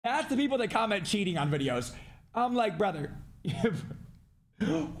That's the people that comment cheating on videos. I'm like, brother,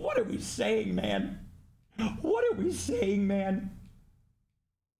 what are we saying, man? What are we saying, man?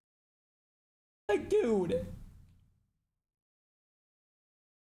 Like, dude.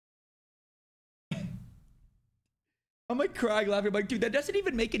 I'm like crying, laughing. I'm like, dude, that doesn't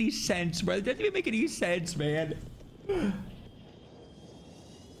even make any sense, bro. It doesn't even make any sense, man.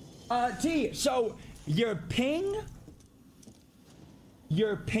 T, so your ping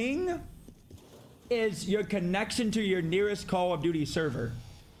is your connection to your nearest Call of Duty server.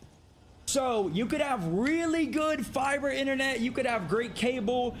 So you could have really good fiber internet, you could have great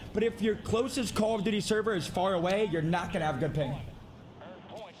cable, but if your closest Call of Duty server is far away, you're not gonna have good ping.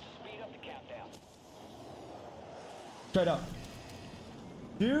 Straight up.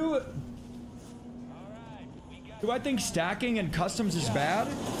 Do I think stacking and customs is bad?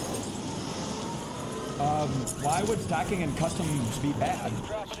 Why would stacking and customs be bad?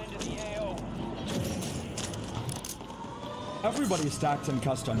 Everybody stacks in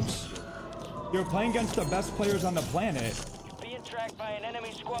customs. You're playing against the best players on the planet. Being tracked by an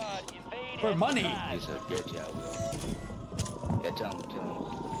enemy squad. For money.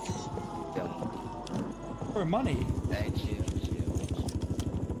 For money.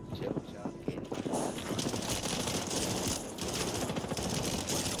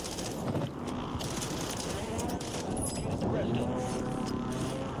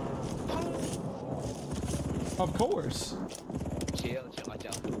 Of course.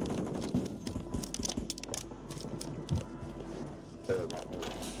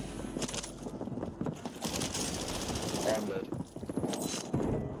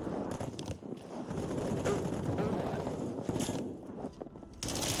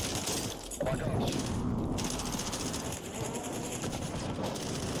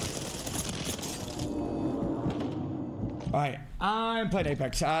 Alright, I'm playing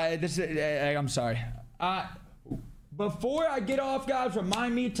Apex. I'm sorry. Before I get off, guys,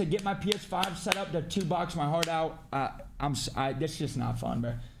 remind me to get my PS5 set up to 2-box my heart out. This is just not fun,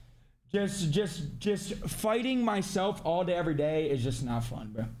 bro. Just fighting myself all day, every day is just not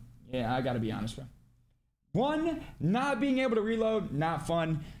fun, bro. Yeah, I gotta be honest, bro. 1, not being able to reload, not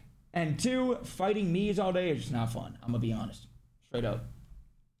fun. And 2, fighting me's all day is just not fun. I'm gonna be honest. Straight up.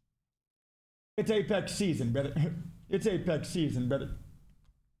 It's Apex season, brother. It's Apex season, brother.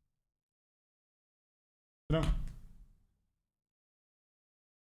 You know?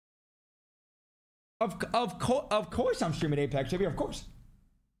 Of course I'm streaming Apex, baby, of course.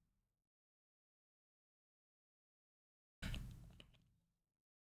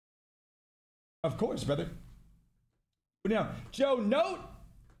 Of course, brother. But now, Joe, note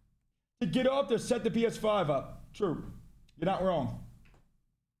to get off to set the PS5 up. True. You're not wrong.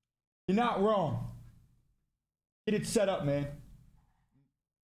 You're not wrong. Get it set up, man.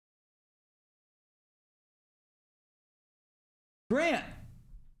 Grant,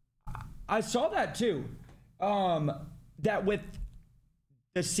 I saw that too. That with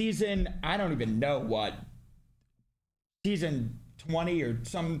the season, I don't even know what, season 20 or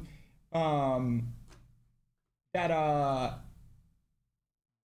some, that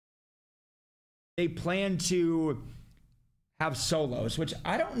they plan to have solos, which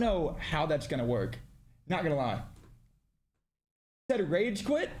I don't know how that's gonna work. Not gonna lie. Said rage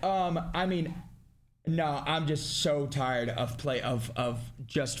quit. I mean, no, I'm just so tired of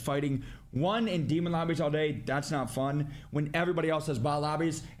just fighting. 1, in demon lobbies all day. That's not fun. When everybody else has bot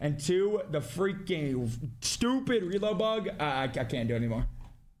lobbies, and 2, the freaking stupid reload bug. I can't do it anymore.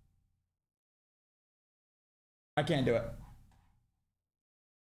 I can't do it.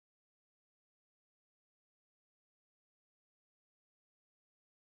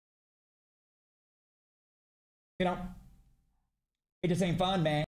 You know, it just ain't fun, man.